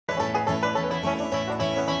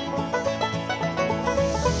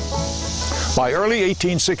By early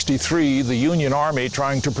 1863, the Union Army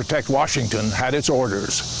trying to protect Washington had its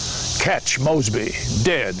orders: catch Mosby,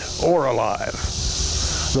 dead or alive.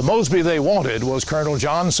 The Mosby they wanted was Colonel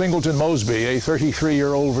John Singleton Mosby, a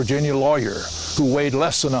 33-year-old Virginia lawyer who weighed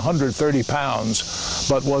less than 130 pounds,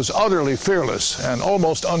 but was utterly fearless and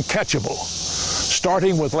almost uncatchable.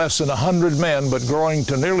 Starting with less than 100 men, but growing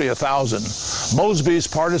to nearly 1,000, Mosby's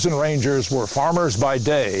partisan rangers were farmers by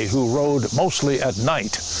day who rode mostly at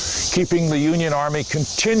night, keeping the Union Army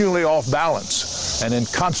continually off balance and in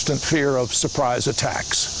constant fear of surprise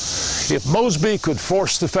attacks. If Mosby could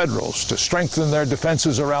force the Federals to strengthen their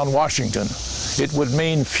defenses around Washington, it would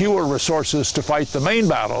mean fewer resources to fight the main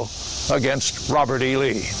battle against Robert E.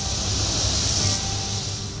 Lee.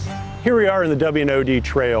 Here we are in the W&OD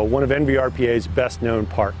Trail, one of NVRPA's best-known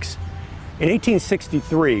parks. In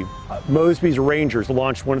 1863, Mosby's Rangers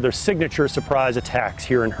launched one of their signature surprise attacks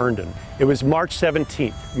here in Herndon. It was March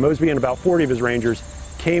 17th. Mosby and about 40 of his Rangers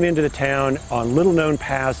came into the town on little-known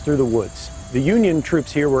paths through the woods. The Union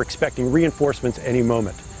troops here were expecting reinforcements any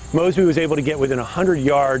moment. Mosby was able to get within 100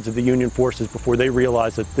 yards of the Union forces before they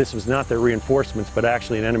realized that this was not their reinforcements, but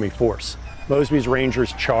actually an enemy force. Mosby's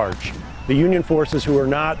Rangers charge. The Union forces, who are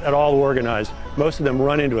not at all organized, most of them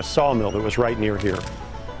run into a sawmill that was right near here.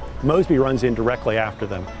 Mosby runs in directly after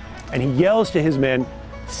them, and he yells to his men,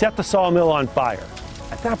 "Set the sawmill on fire."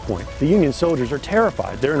 At that point, the Union soldiers are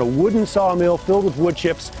terrified. They're in a wooden sawmill filled with wood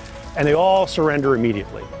chips, and they all surrender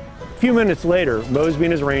immediately. A few minutes later, Mosby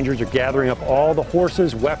and his Rangers are gathering up all the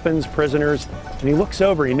horses, weapons, prisoners, and he looks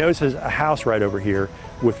over and he notices a house right over here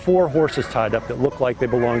with 4 horses tied up that look like they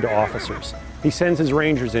belong to officers. He sends his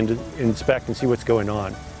Rangers in to inspect and see what's going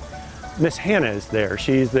on. Miss Hannah is there.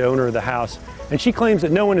 She's the owner of the house, and she claims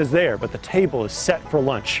that no one is there, but the table is set for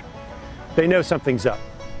lunch. They know something's up.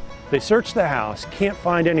 They search the house, can't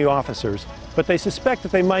find any officers, but they suspect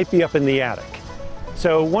that they might be up in the attic.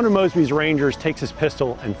 So one of Mosby's Rangers takes his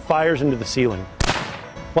pistol and fires into the ceiling.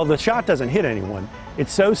 While the shot doesn't hit anyone, it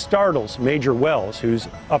so startles Major Wells, who's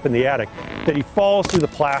up in the attic, that he falls through the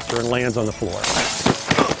plaster and lands on the floor.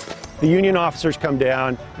 The Union officers come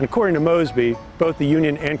down, and according to Mosby, both the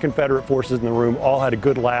Union and Confederate forces in the room all had a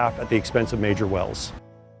good laugh at the expense of Major Wells.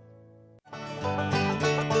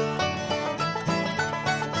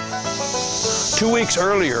 2 weeks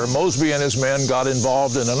earlier, Mosby and his men got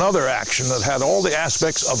involved in another action that had all the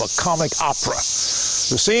aspects of a comic opera.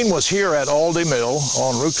 The scene was here at Aldie Mill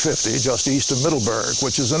on Route 50, just east of Middleburg,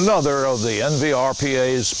 which is another of the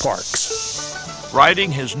NVRPA's parks.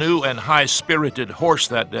 Riding his new and high-spirited horse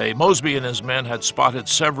that day, Mosby and his men had spotted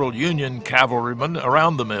several Union cavalrymen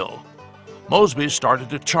around the mill. Mosby started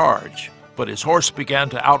to charge, but his horse began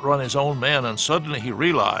to outrun his own men, and suddenly he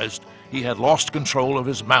realized he had lost control of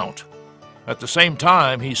his mount. At the same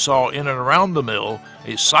time, he saw in and around the mill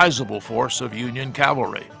a sizable force of Union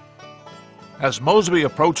cavalry. As Mosby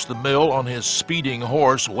approached the mill on his speeding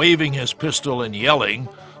horse, waving his pistol and yelling,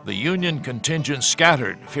 the Union contingent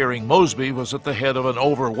scattered, fearing Mosby was at the head of an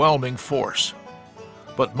overwhelming force.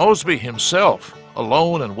 But Mosby himself,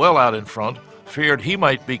 alone and well out in front, feared he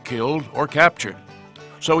might be killed or captured.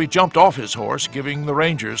 So he jumped off his horse, giving the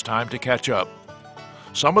Rangers time to catch up.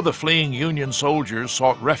 Some of the fleeing Union soldiers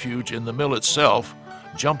sought refuge in the mill itself,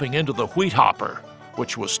 jumping into the wheat hopper,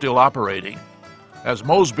 which was still operating. As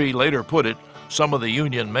Mosby later put it, some of the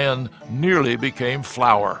Union men nearly became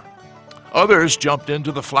flour. Others jumped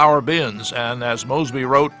into the flour bins, and as Mosby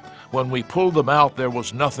wrote, "When we pulled them out, there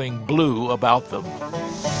was nothing blue about them."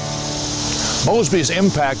 Mosby's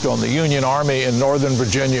impact on the Union Army in Northern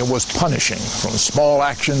Virginia was punishing, from small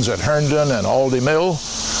actions at Herndon and Aldie Mill,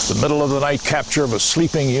 the middle-of-the-night capture of a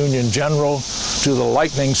sleeping Union general, to the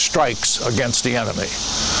lightning strikes against the enemy.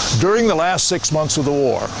 During the last 6 months of the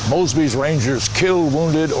war, Mosby's Rangers killed,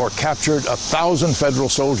 wounded, or captured 1,000 Federal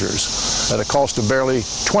soldiers at a cost of barely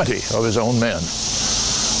 20 of his own men.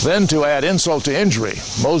 Then, to add insult to injury,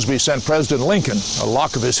 Mosby sent President Lincoln a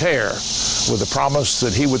lock of his hair with the promise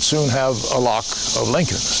that he would soon have a lock of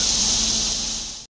Lincoln's.